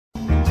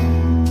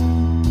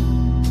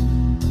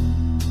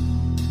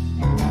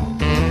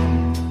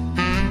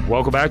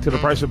Welcome back to The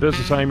Price of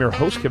Business. I am your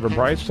host, Kevin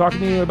Price, talking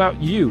to you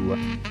about you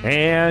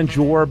and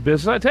your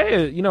business. I tell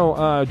you,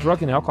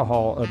 drug and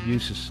alcohol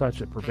abuse is such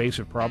a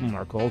pervasive problem in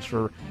our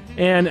culture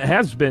and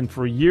has been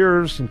for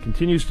years and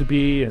continues to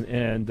be.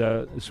 And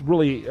it's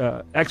really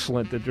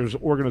excellent that there's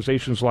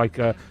organizations like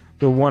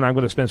the one I'm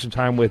going to spend some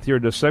time with here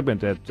in this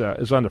segment that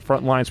is on the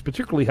front lines,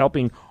 particularly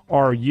helping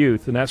our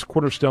youth, and that's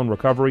Cornerstone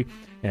Recovery.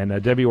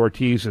 And Debbie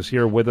Ortiz is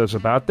here with us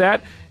about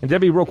that. And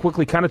Debbie, real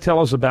quickly, kind of tell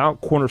us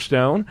about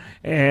Cornerstone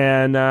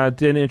and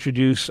then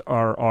introduce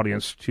our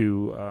audience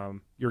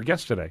to your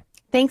guest today.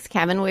 Thanks,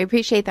 Kevin. We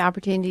appreciate the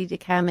opportunity to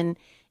come and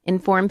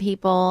inform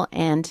people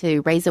and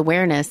to raise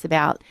awareness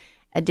about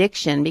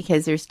addiction,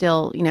 because there's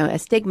still, a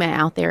stigma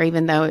out there,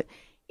 even though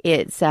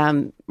it's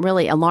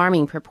really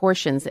alarming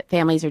proportions that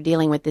families are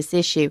dealing with this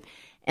issue.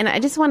 And I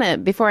just want to,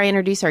 before I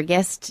introduce our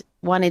guest,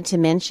 wanted to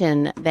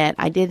mention that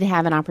I did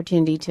have an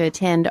opportunity to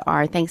attend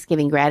our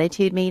Thanksgiving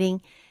gratitude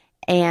meeting.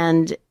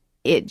 And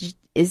it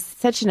is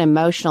such an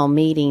emotional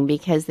meeting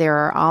because there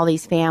are all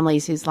these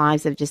families whose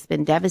lives have just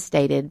been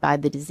devastated by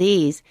the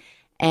disease,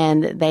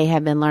 and they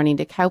have been learning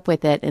to cope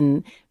with it.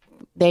 And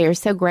they are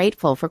so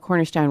grateful for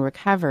Cornerstone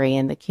Recovery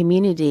and the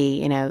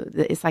community.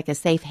 It's like a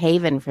safe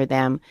haven for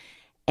them.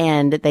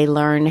 And they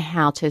learn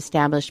how to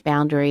establish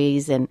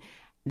boundaries, and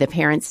the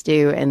parents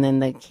do, and then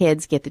the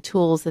kids get the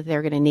tools that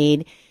they're going to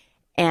need.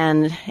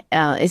 And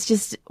it's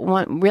just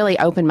really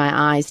opened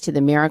my eyes to the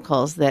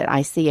miracles that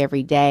I see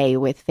every day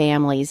with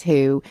families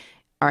who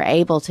are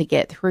able to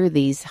get through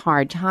these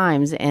hard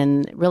times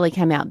and really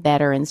come out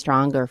better and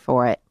stronger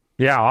for it.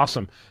 Yeah,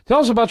 awesome. Tell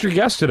us about your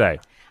guest today.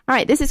 All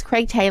right, this is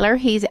Craig Taylor.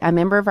 He's a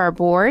member of our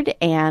board,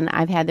 and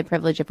I've had the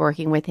privilege of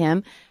working with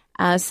him.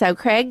 So,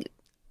 Craig,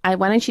 why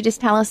don't you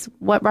just tell us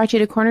what brought you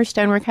to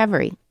Cornerstone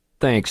Recovery?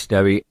 Thanks,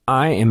 Debbie.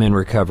 I am in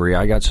recovery.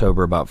 I got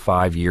sober about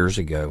 5 years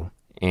ago,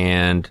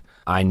 and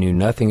I knew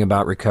nothing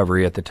about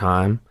recovery at the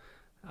time.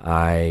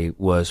 I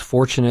was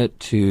fortunate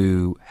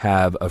to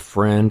have a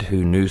friend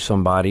who knew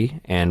somebody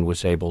and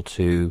was able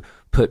to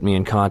put me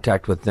in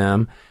contact with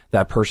them.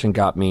 That person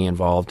got me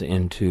involved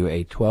into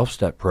a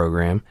 12-step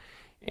program,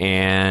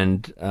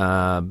 and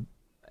the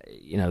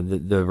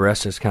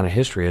rest is kind of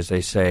history, as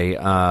they say.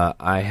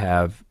 I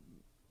have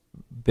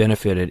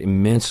benefited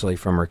immensely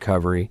from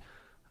recovery.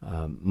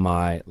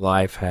 My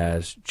life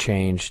has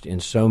changed in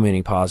so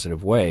many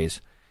positive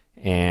ways,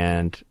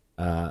 and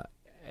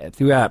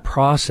through that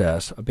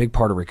process, a big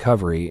part of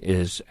recovery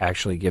is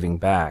actually giving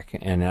back,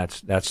 and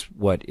that's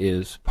what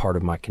is part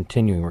of my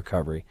continuing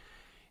recovery.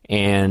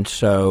 And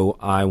so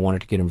I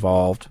wanted to get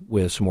involved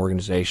with some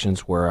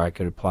organizations where I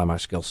could apply my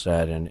skill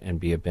set and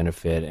be a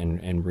benefit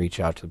and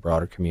reach out to the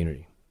broader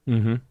community.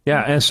 Mm-hmm.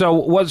 Yeah, and so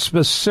what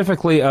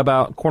specifically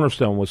about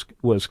Cornerstone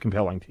was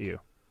compelling to you?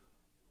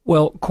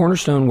 Well,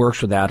 Cornerstone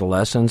works with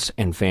adolescents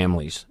and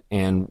families,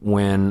 and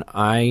when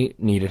I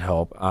needed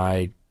help,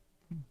 I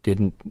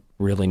didn't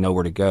really know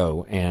where to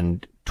go,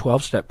 and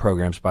 12-step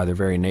programs, by their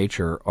very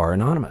nature, are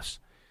anonymous.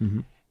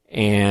 Mm-hmm.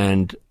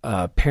 And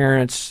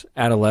parents,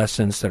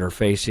 adolescents that are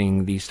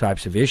facing these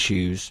types of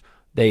issues,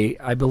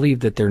 I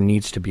believe that there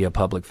needs to be a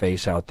public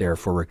face out there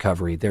for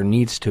recovery. There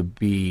needs to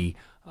be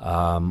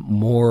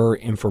more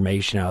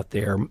information out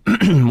there,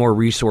 more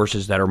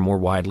resources that are more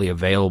widely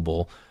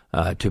available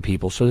to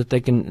people, so that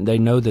they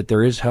know that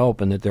there is help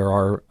and that there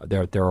are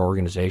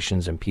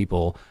organizations and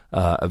people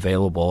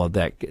available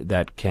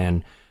that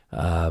can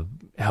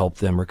help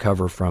them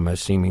recover from a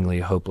seemingly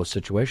hopeless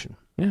situation.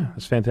 Yeah,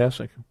 that's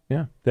fantastic.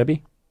 Yeah,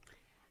 Debbie?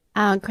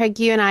 Craig,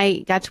 you and I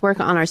got to work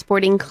on our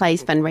Sporting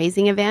Clays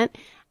fundraising event.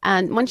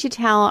 Why don't you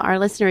tell our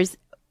listeners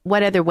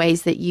what other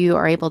ways that you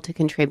are able to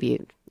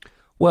contribute?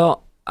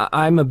 Well,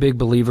 I'm a big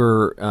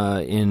believer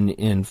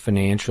in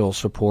financial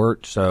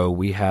support, so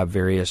we have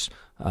various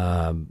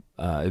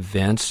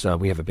events.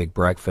 We have a big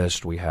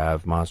breakfast. We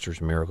have Monsters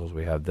and Miracles.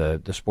 We have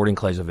the Sporting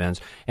Clays events,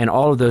 and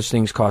all of those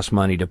things cost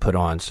money to put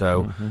on.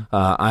 So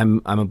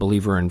I'm a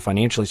believer in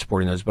financially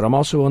supporting those, but I'm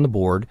also on the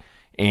board,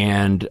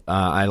 and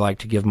I like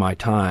to give my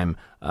time.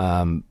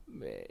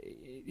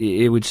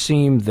 It would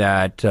seem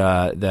that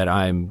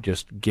I'm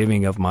just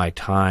giving of my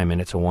time and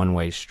it's a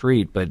one-way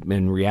street, but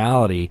in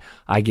reality,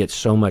 I get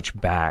so much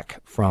back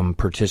from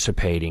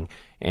participating,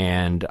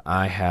 and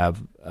I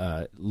have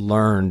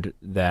learned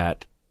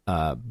that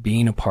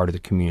being a part of the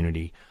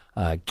community,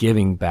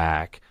 giving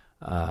back,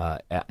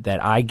 that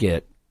I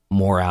get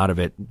more out of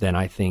it than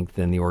I think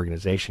than the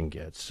organization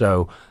gets.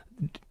 So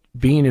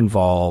being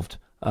involved,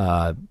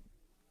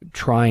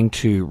 trying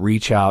to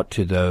reach out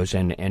to those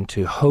and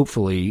to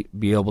hopefully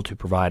be able to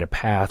provide a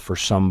path for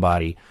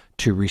somebody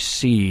to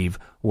receive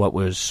what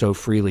was so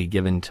freely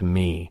given to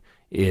me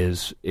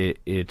it's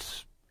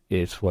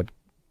what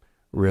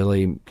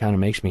really kind of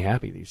makes me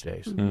happy these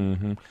days.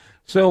 Mm-hmm.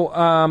 So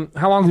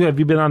how long have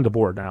you been on the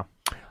board now?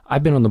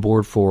 I've been on the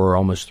board for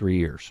almost 3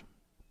 years.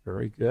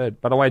 Very good.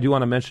 By the way, I do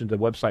want to mention the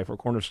website for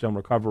Cornerstone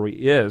Recovery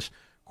is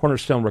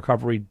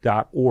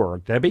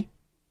cornerstonerecovery.org. Debbie?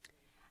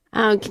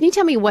 Can you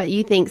tell me what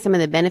you think some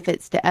of the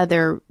benefits to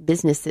other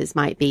businesses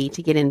might be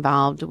to get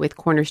involved with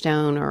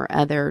Cornerstone or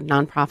other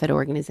nonprofit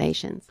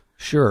organizations?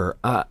 Sure.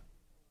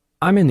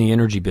 I'm in the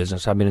energy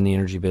business. I've been in the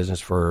energy business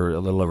for a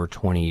little over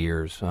 20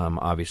 years.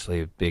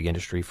 Obviously, a big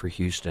industry for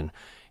Houston.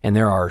 And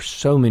there are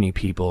so many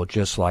people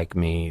just like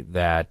me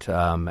that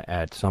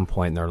at some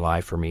point in their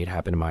life, for me, it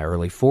happened in my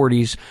early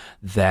 40s,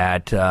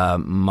 that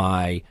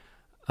my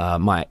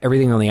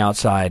everything on the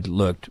outside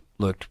looked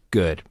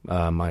good.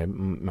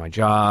 My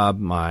job,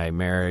 my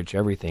marriage,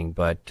 everything.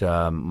 But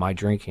my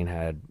drinking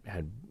had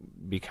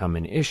become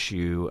an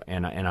issue,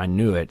 and I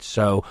knew it.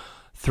 So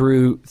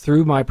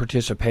through my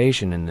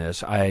participation in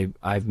this,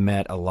 I've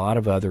met a lot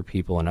of other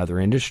people in other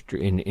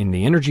industry, in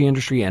the energy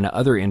industry and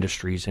other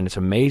industries, and it's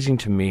amazing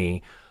to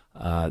me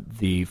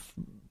the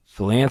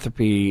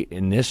philanthropy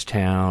in this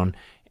town.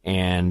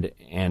 And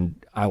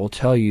I will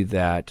tell you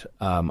that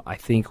I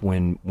think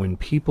when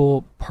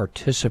people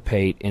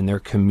participate in their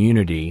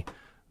community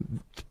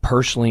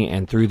personally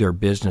and through their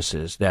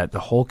businesses, that the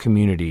whole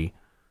community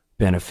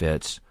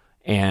benefits.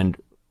 And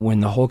when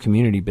the whole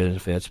community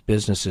benefits,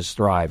 businesses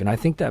thrive. And I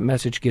think that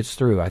message gets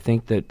through. I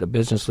think that the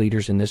business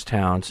leaders in this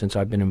town, since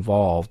I've been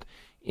involved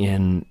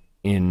in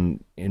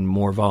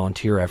more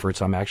volunteer efforts,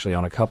 I'm actually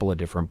on a couple of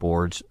different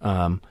boards.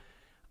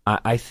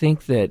 I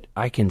think that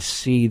I can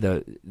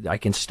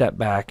step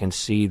back and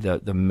see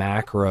the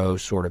macro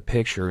sort of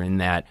picture, in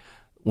that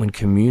when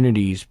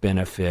communities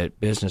benefit,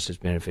 businesses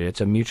benefit.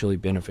 It's a mutually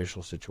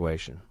beneficial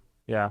situation.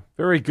 Yeah,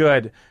 very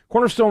good.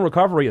 Cornerstone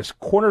Recovery is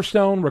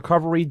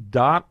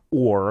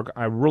cornerstonerecovery.org.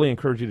 I really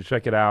encourage you to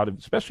check it out,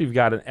 especially if you've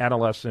got an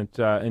adolescent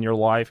in your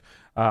life.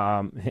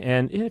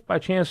 And if by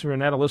chance you're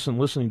an adolescent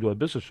listening to a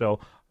business show,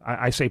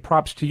 I say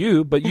props to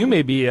you, but you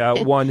may be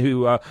one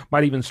who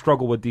might even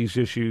struggle with these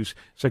issues.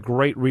 It's a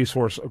great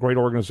resource, a great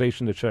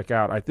organization to check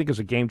out. I think it's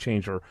a game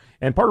changer.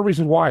 And part of the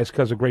reason why is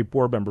because of great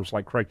board members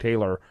like Craig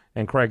Taylor.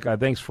 And Craig,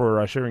 thanks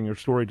for sharing your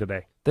story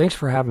today. Thanks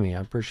for having me.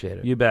 I appreciate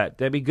it. You bet.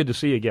 Debbie, good to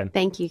see you again.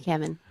 Thank you,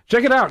 Kevin.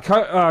 Check it out,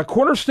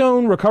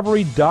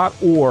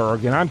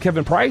 cornerstonerecovery.org. And I'm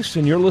Kevin Price,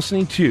 and you're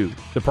listening to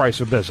The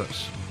Price of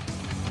Business.